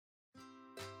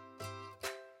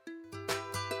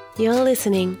You're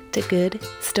listening to Good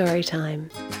Storytime.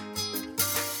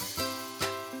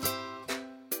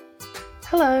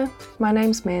 Hello, my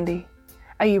name's Mandy.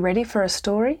 Are you ready for a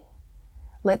story?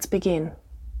 Let's begin.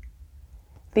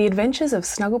 The Adventures of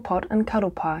Snugglepot and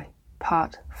Cuddlepie,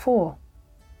 Part 4.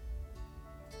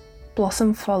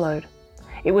 Blossom followed.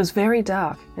 It was very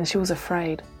dark and she was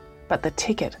afraid, but the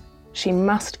ticket, she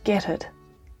must get it.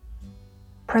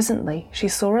 Presently she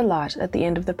saw a light at the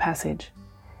end of the passage,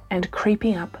 and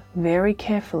creeping up very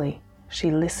carefully, she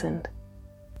listened.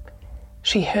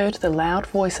 She heard the loud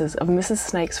voices of Mrs.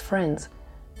 Snake's friends,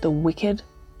 the wicked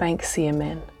Banksia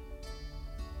men.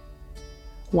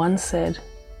 One said,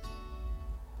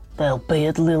 "They'll be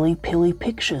at Lily Pilly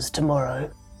Pictures tomorrow.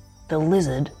 The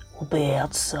lizard will be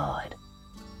outside.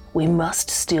 We must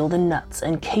steal the nuts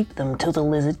and keep them till the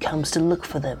lizard comes to look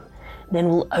for them. Then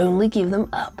we'll only give them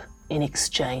up in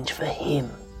exchange for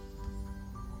him."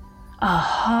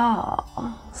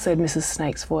 "Aha," said Mrs.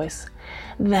 Snake's voice.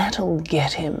 "That'll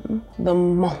get him, the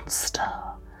monster.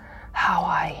 How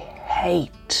I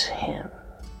hate him."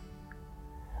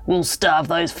 "We'll starve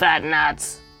those fat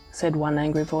nuts," said one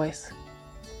angry voice.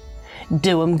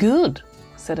 "Do 'em good,"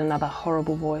 said another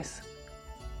horrible voice.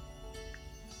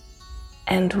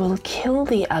 "And we'll kill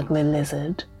the ugly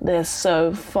lizard they're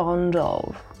so fond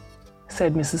of,"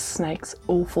 said Mrs. Snake's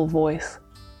awful voice.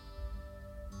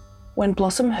 When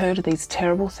Blossom heard these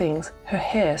terrible things, her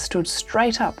hair stood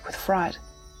straight up with fright.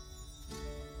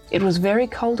 It was very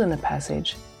cold in the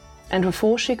passage, and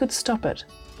before she could stop it,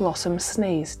 Blossom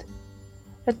sneezed.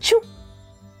 Achoo!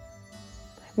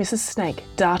 Mrs. Snake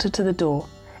darted to the door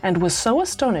and was so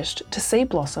astonished to see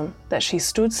Blossom that she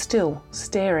stood still,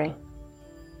 staring.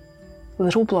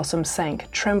 Little Blossom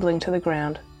sank, trembling to the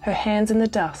ground, her hands in the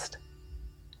dust.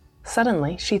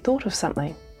 Suddenly she thought of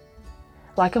something.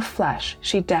 Like a flash,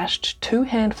 she dashed 2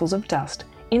 handfuls of dust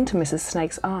into Mrs.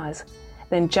 Snake's eyes,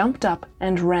 then jumped up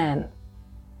and ran.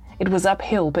 It was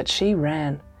uphill, but she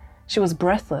ran. She was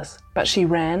breathless, but she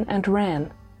ran and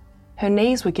ran. Her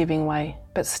knees were giving way,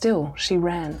 but still she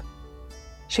ran.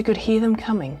 She could hear them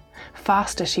coming.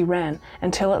 Faster she ran,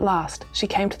 until at last she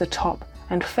came to the top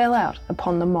and fell out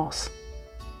upon the moss.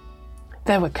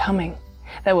 They were coming.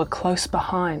 They were close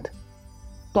behind.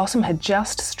 Blossom had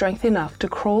just strength enough to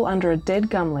crawl under a dead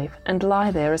gum leaf and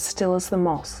lie there as still as the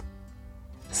moss.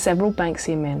 Several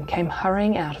Banksia men came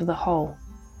hurrying out of the hole.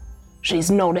 "She's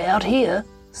not out here,"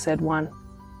 said one.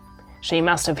 "She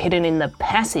must have hidden in the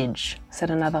passage,"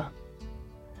 said another.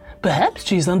 "Perhaps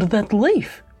she's under that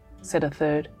leaf," said a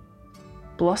third.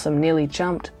 Blossom nearly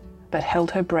jumped, but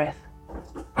held her breath.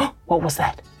 "What was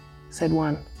that?" said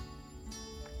one.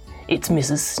 "It's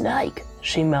Mrs. Snake.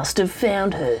 She must have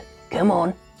found her. Come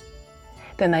on."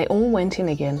 Then they all went in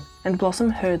again, and Blossom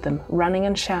heard them running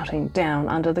and shouting down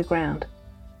under the ground.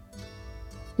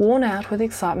 Worn out with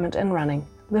excitement and running,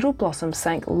 little Blossom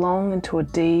sank long into a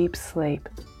deep sleep.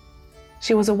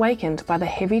 She was awakened by the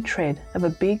heavy tread of a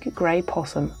big grey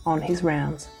possum on his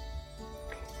rounds.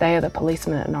 They are the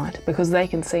policemen at night because they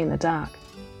can see in the dark.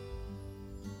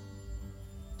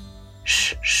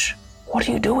 "Shh, shh, what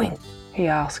are you doing?" he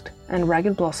asked, and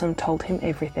Ragged Blossom told him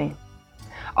everything.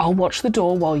 "I'll watch the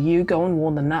door while you go and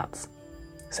warn the nuts,"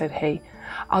 said he.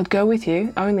 "I'll go with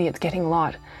you, only it's getting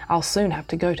light. I'll soon have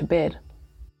to go to bed."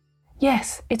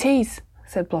 "Yes, it is,"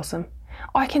 said Blossom.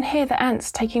 "I can hear the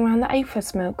ants taking round the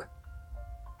aphis milk."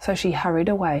 So she hurried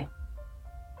away.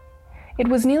 It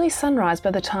was nearly sunrise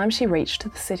by the time she reached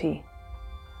the city.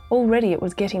 Already it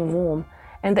was getting warm,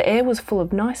 and the air was full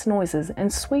of nice noises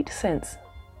and sweet scents.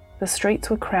 The streets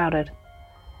were crowded.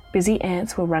 Busy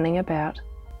ants were running about.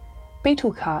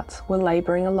 Beetle carts were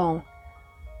labouring along.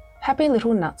 Happy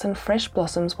little nuts and fresh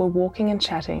blossoms were walking and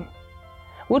chatting.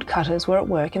 Woodcutters were at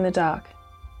work in the dark.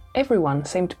 Everyone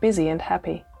seemed busy and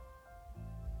happy.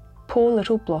 Poor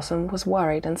little Blossom was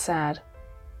worried and sad.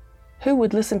 Who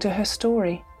would listen to her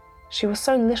story? She was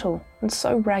so little and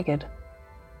so ragged.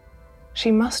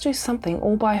 She must do something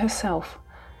all by herself.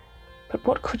 But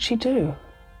what could she do?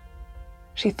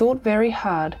 She thought very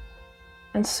hard,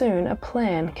 and soon a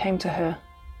plan came to her.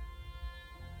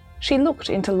 She looked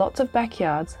into lots of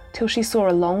backyards till she saw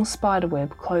a long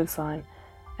spiderweb clothesline,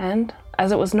 and,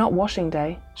 as it was not washing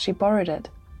day, she borrowed it.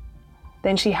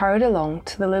 Then she hurried along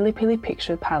to the Lily Pilly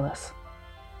Picture Palace.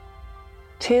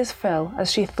 Tears fell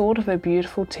as she thought of her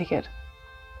beautiful ticket,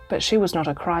 but she was not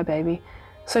a crybaby,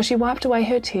 so she wiped away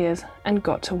her tears and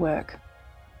got to work.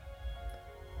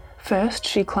 First,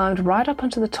 she climbed right up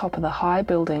onto the top of the high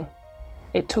building.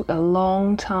 It took a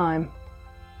long time.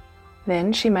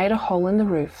 Then she made a hole in the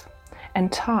roof and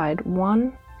tied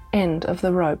one end of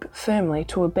the rope firmly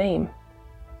to a beam.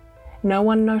 No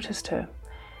one noticed her.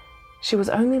 She was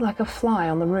only like a fly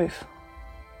on the roof.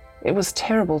 It was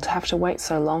terrible to have to wait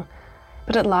so long,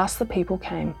 but at last the people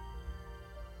came.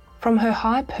 From her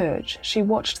high perch, she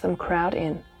watched them crowd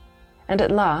in, and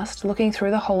at last, looking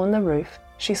through the hole in the roof,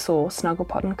 she saw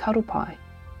Snugglepot and Cuddlepie.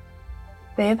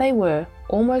 There they were,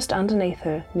 almost underneath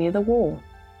her, near the wall.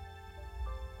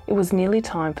 It was nearly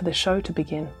time for the show to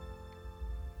begin.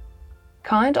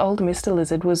 Kind old Mr.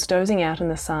 Lizard was dozing out in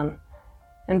the sun,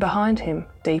 and behind him,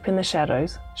 deep in the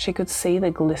shadows, she could see the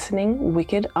glistening,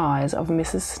 wicked eyes of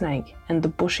Mrs. Snake and the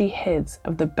bushy heads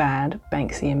of the bad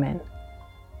Banksia men.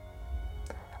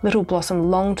 Little Blossom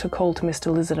longed to call to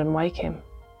Mr. Lizard and wake him,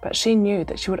 but she knew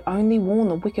that she would only warn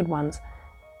the wicked ones,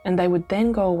 and they would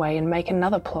then go away and make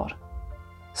another plot.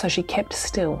 So she kept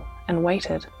still and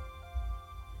waited.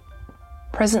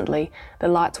 Presently, the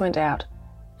lights went out,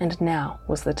 and now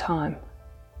was the time.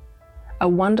 A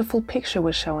wonderful picture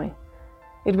was showing.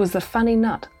 It was the funny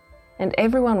nut, and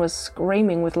everyone was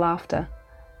screaming with laughter.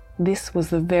 This was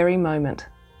the very moment.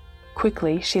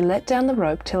 Quickly, she let down the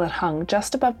rope till it hung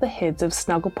just above the heads of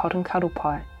Snugglepot and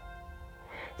Cuddlepie.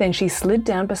 Then she slid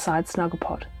down beside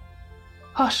Snugglepot.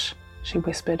 "Hush," she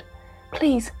whispered.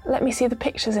 "Please, let me see the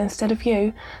pictures instead of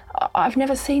you. I've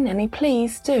never seen any.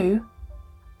 Please do."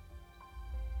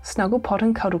 Snugglepot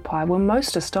and Cuddlepie were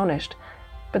most astonished,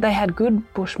 but they had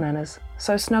good bush manners,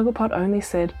 so Snugglepot only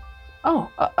said, "Oh,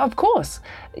 of course.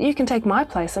 You can take my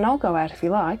place and I'll go out if you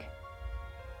like."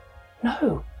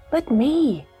 "No, let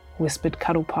me," whispered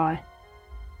Cuddlepie.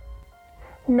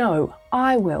 "No,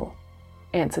 I will,"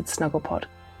 answered Snugglepot,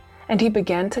 and he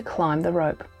began to climb the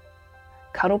rope.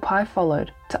 Cuddlepie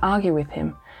followed to argue with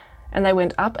him, and they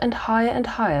went up and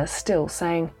higher still,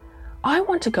 saying, "I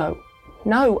want to go."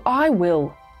 "No, I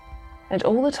will." And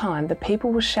all the time the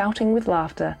people were shouting with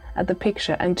laughter at the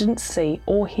picture and didn't see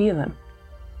or hear them.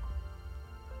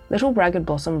 Little Ragged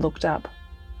Blossom looked up.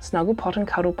 Snugglepot and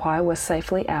Cuddlepie were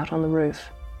safely out on the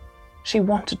roof. She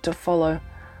wanted to follow,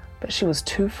 but she was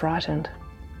too frightened.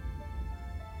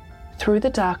 Through the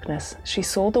darkness, she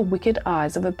saw the wicked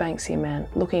eyes of a Banksia man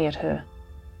looking at her.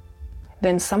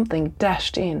 Then something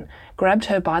dashed in, grabbed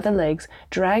her by the legs,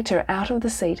 dragged her out of the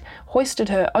seat, hoisted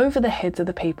her over the heads of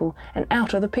the people and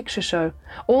out of the picture show,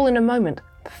 all in a moment,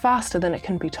 faster than it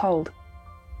can be told.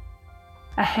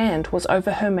 A hand was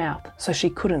over her mouth, so she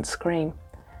couldn't scream.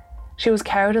 She was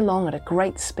carried along at a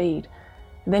great speed.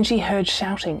 Then she heard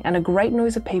shouting and a great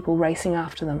noise of people racing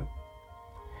after them.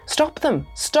 "Stop them!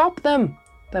 Stop them!"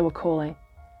 they were calling.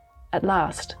 At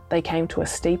last they came to a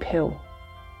steep hill.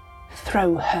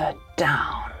 "Throw her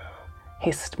down,"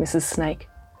 hissed Mrs. Snake.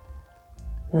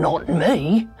 "Not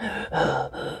me,"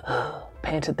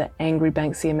 panted the angry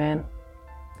Banksia man.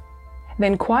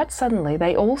 Then quite suddenly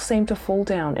they all seemed to fall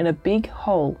down in a big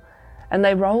hole, and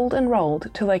they rolled and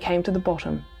rolled till they came to the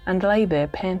bottom and lay there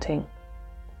panting.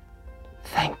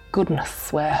 "Thank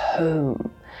goodness we're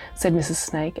home," said Mrs.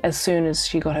 Snake as soon as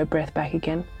she got her breath back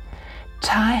again.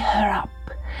 "Tie her up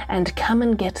and come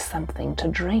and get something to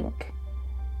drink."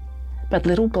 But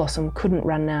Little Blossom couldn't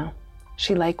run now.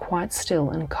 She lay quite still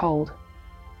and cold.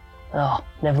 "Oh,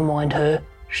 never mind her.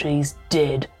 She's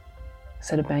dead,"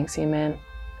 said a Banksia man.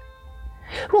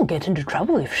 "We'll get into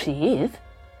trouble if she is,"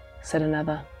 said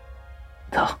another.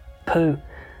 "Oh, pooh.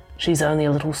 She's only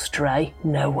a little stray.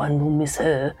 No one will miss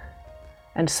her."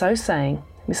 And so saying,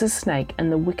 Mrs. Snake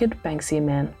and the wicked Banksia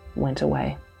man went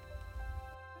away.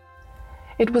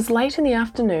 It was late in the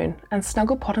afternoon, and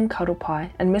Snugglepot and Cuddlepie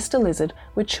and Mr. Lizard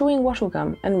were chewing wattle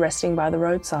gum and resting by the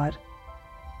roadside.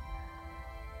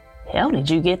 "How did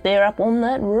you get there up on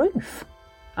that roof?"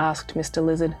 asked Mr.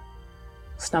 Lizard.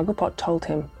 Snugglepot told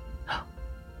him.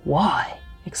 "Why,"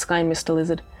 exclaimed Mr.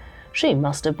 Lizard, "she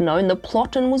must have known the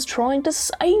plot and was trying to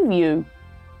save you."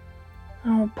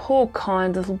 "Oh, poor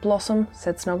kind Little Blossom,"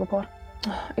 said Snugglepot.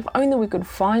 "If only we could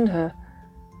find her."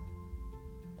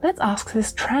 "Let's ask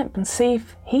this tramp and see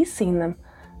if he's seen them,"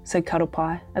 said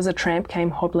Cuddlepie, as a tramp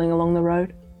came hobbling along the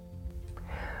road.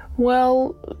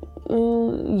 "Well,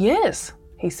 yes,"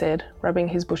 he said, rubbing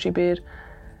his bushy beard.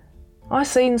 "I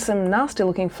seen some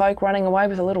nasty-looking folk running away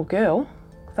with a little girl.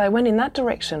 They went in that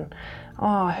direction.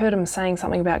 Oh, I heard 'em saying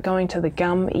something about going to the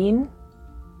Gum Inn."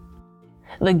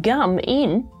 "The Gum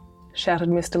Inn?" shouted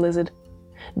Mr. Lizard.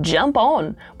 "Jump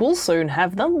on, we'll soon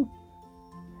have them."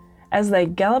 As they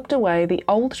galloped away, the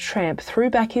old tramp threw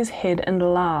back his head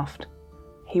and laughed.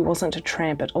 He wasn't a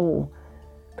tramp at all,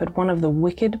 but one of the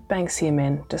wicked Banksia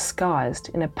men disguised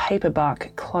in a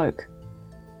paperbark cloak.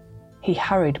 He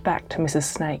hurried back to Mrs.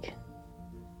 Snake.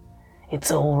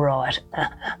 "It's all right,"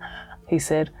 he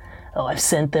said. "I've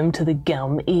sent them to the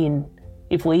Gum Inn.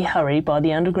 If we hurry by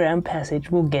the underground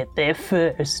passage, we'll get there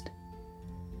first."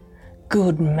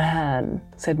 Good man,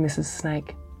 said Mrs.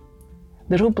 Snake.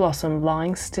 Little Blossom,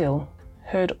 lying still,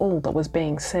 heard all that was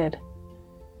being said.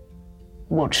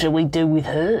 What shall we do with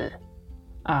her?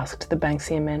 asked the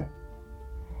Banksia men.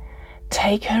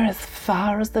 Take her as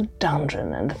far as the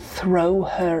dungeon and throw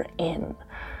her in.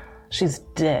 She's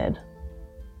dead.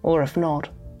 Or if not,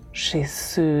 she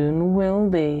soon will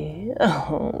be.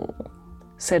 Oh,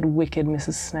 said wicked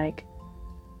Mrs. Snake.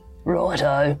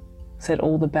 Righto, said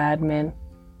all the bad men.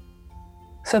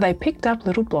 So they picked up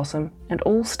Little Blossom and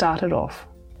all started off.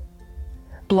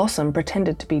 Blossom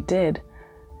pretended to be dead,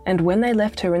 and when they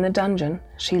left her in the dungeon,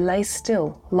 she lay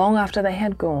still long after they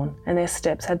had gone and their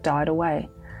steps had died away.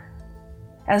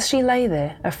 As she lay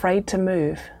there, afraid to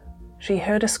move, she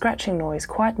heard a scratching noise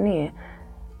quite near,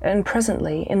 and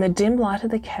presently, in the dim light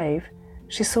of the cave,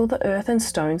 she saw the earth and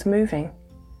stones moving.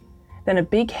 Then a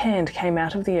big hand came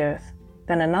out of the earth,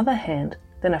 then another hand,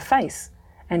 then a face,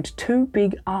 and 2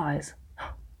 big eyes.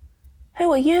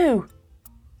 "Who are you?"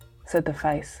 said the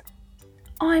face.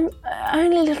 "I'm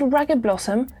only little Ragged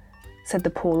Blossom," said the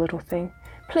poor little thing.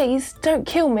 "Please don't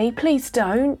kill me, please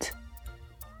don't."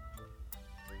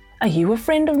 "Are you a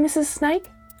friend of Mrs.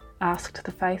 Snake?" asked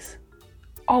the face.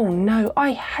 "Oh no,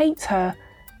 I hate her,"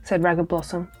 said Ragged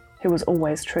Blossom, who was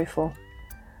always truthful.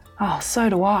 "Oh, so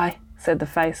do I," said the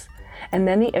face, and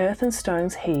then the earth and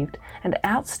stones heaved, and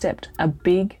out stepped a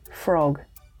big frog.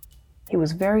 He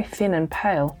was very thin and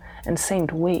pale, and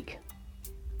seemed weak.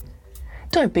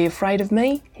 "Don't be afraid of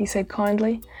me," he said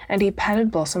kindly, and he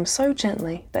patted Blossom so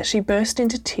gently that she burst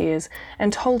into tears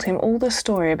and told him all the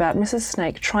story about Mrs.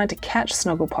 Snake trying to catch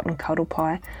Snugglepot and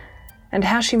Cuddlepie, and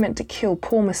how she meant to kill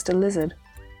poor Mr. Lizard.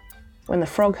 When the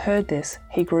frog heard this,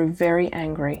 he grew very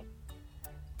angry.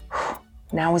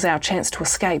 "Now is our chance to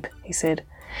escape," he said.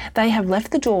 "They have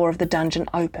left the door of the dungeon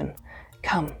open.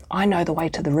 Come, I know the way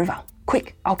to the river.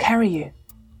 Quick, I'll carry you."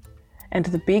 And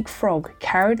the big frog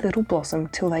carried Little Blossom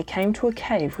till they came to a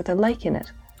cave with a lake in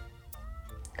it.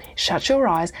 "Shut your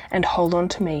eyes and hold on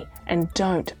to me, and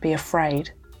don't be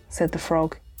afraid," said the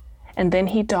frog. And then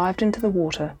he dived into the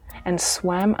water and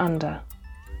swam under,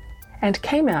 and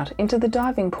came out into the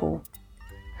diving pool.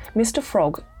 Mr.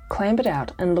 Frog clambered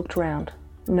out and looked round.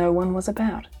 No one was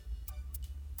about.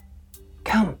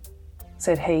 "Come,"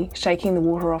 said he, shaking the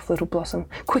water off Little Blossom.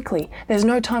 "Quickly, there's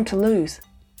no time to lose."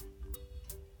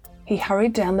 He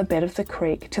hurried down the bed of the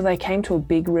creek till they came to a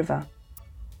big river.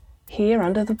 Here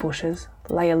under the bushes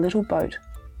lay a little boat.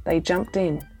 They jumped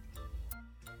in.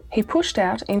 He pushed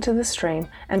out into the stream,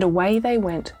 and away they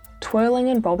went, twirling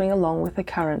and bobbing along with the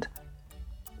current.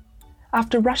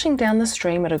 After rushing down the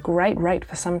stream at a great rate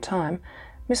for some time,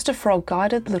 Mr. Frog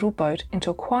guided the little boat into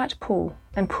a quiet pool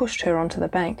and pushed her onto the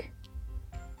bank.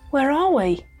 "Where are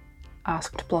we?"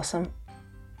 asked Blossom.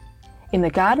 "In the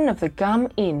garden of the Gum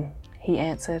Inn," he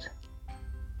answered.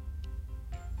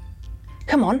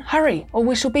 "Come on, hurry, or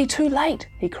we shall be too late,"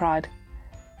 he cried.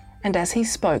 And as he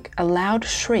spoke, a loud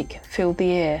shriek filled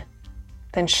the air.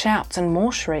 Then shouts and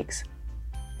more shrieks.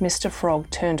 Mr. Frog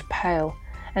turned pale,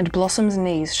 and Blossom's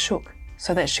knees shook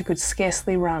so that she could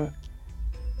scarcely run.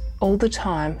 All the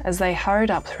time, as they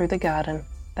hurried up through the garden,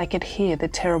 they could hear the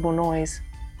terrible noise.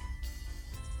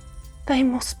 "They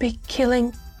must be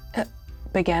killing,"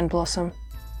 began Blossom.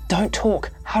 "Don't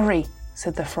talk, hurry,"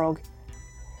 said the frog.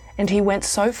 And he went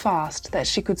so fast that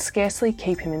she could scarcely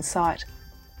keep him in sight.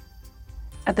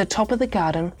 At the top of the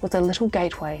garden was a little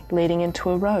gateway leading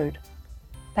into a road.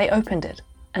 They opened it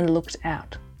and looked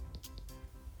out.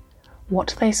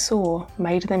 What they saw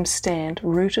made them stand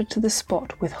rooted to the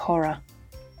spot with horror.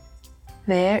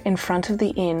 There, in front of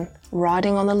the inn,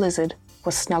 riding on the lizard,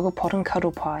 was Snugglepot and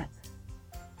Cuddlepie.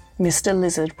 Mr.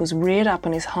 Lizard was reared up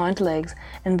on his hind legs,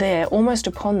 and there, almost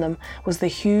upon them, was the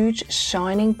huge,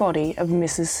 shining body of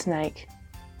Mrs. Snake.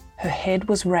 Her head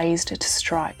was raised to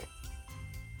strike.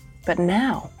 But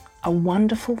now, a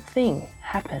wonderful thing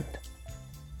happened.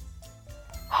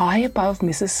 High above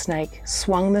Mrs. Snake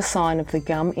swung the sign of the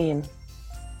Gum Inn,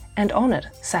 and on it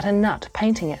sat a nut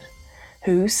painting it,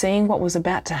 who, seeing what was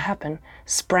about to happen,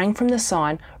 sprang from the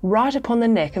sign right upon the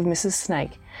neck of Mrs.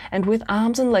 Snake, and with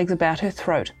arms and legs about her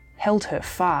throat, held her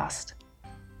fast.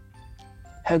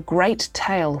 Her great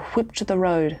tail whipped the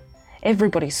road.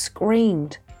 Everybody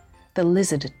screamed. The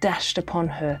lizard dashed upon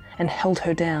her and held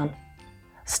her down.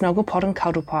 Snugglepot and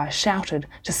Cuddlepie shouted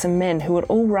to some men who had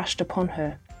all rushed upon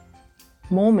her.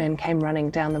 More men came running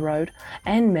down the road,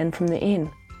 and men from the inn.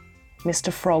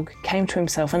 Mr. Frog came to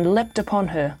himself and leapt upon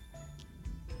her.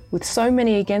 With so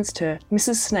many against her,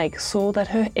 Mrs. Snake saw that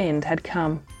her end had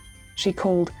come. She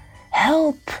called,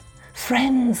 "Help!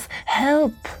 Friends,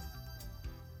 help!"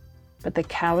 But the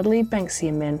cowardly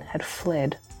Banksia men had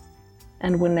fled.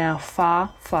 and were now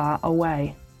far, far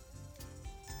away.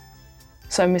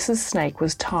 So Mrs. Snake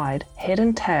was tied head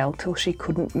and tail till she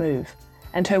couldn't move,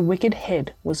 and her wicked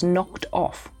head was knocked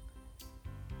off.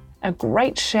 A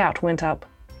great shout went up,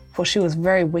 for she was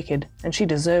very wicked and she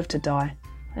deserved to die,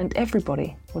 and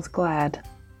everybody was glad.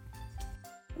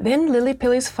 Then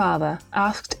Lily-Pilly's father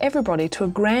asked everybody to a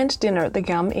grand dinner at the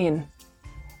Gum Inn,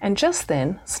 and just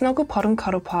then Snugglepot and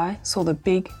Cuddlepie saw the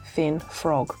big, thin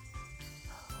frog.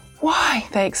 "Why,"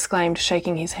 they exclaimed,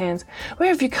 shaking his hands, "where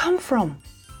have you come from?"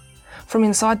 "From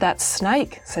inside that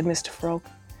snake," said Mr. Frog.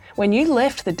 "When you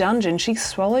left the dungeon, she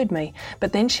swallowed me,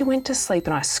 but then she went to sleep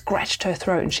and I scratched her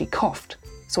throat and she coughed.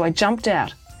 So I jumped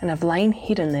out and have lain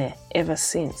hidden there ever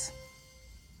since."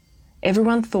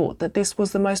 Everyone thought that this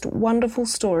was the most wonderful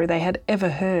story they had ever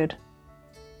heard.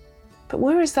 "But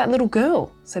where is that little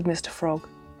girl?" said Mr. Frog.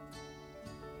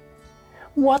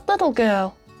 "What little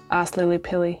girl?" asked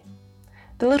Lily-Pilly.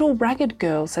 "The little ragged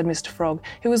girl," said Mr. Frog,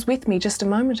 "who was with me just a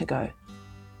moment ago."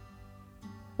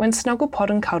 When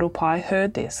Snugglepot and Cuddlepie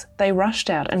heard this, they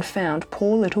rushed out and found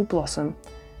poor little Blossom,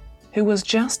 who was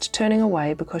just turning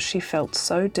away because she felt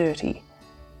so dirty.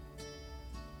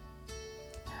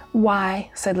 "Why,"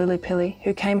 said Lily-Pilly,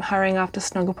 who came hurrying after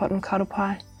Snugglepot and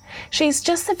Cuddlepie, "she's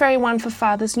just the very one for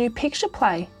Father's new picture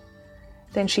play."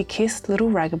 Then she kissed little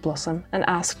Ragged Blossom and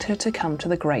asked her to come to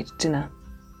the great dinner.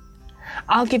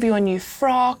 "I'll give you a new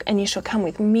frock and you shall come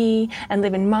with me and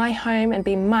live in my home and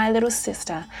be my little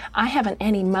sister. I haven't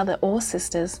any mother or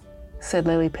sisters," said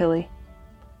Lily-Pilly.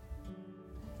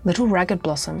 Little Ragged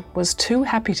Blossom was too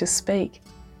happy to speak.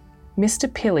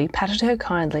 Mr. Pilly patted her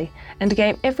kindly and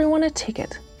gave everyone a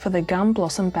ticket for the Gum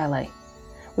Blossom Ballet,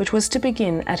 which was to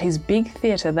begin at his big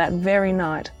theatre that very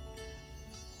night.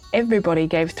 Everybody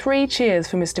gave 3 cheers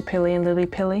for Mr. Pilly and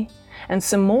Lily-Pilly, and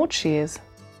some more cheers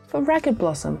for Ragged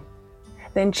Blossom.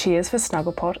 Then cheers for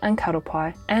Snugglepot and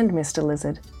Cuddlepie and Mr.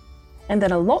 Lizard, and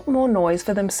then a lot more noise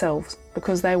for themselves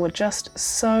because they were just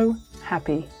so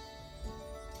happy.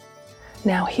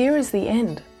 Now here is the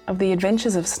end of the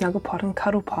adventures of Snugglepot and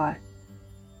Cuddlepie.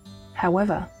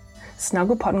 However,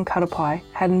 Snugglepot and Cuddlepie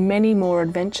had many more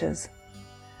adventures.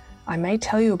 I may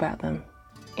tell you about them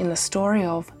in the story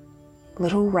of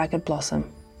Little Ragged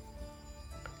Blossom.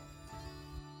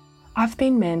 I've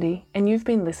been Mandy and you've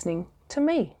been listening to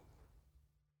me.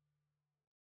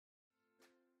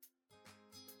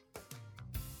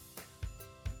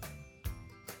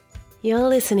 You're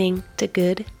listening to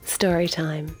Good Story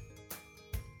Time.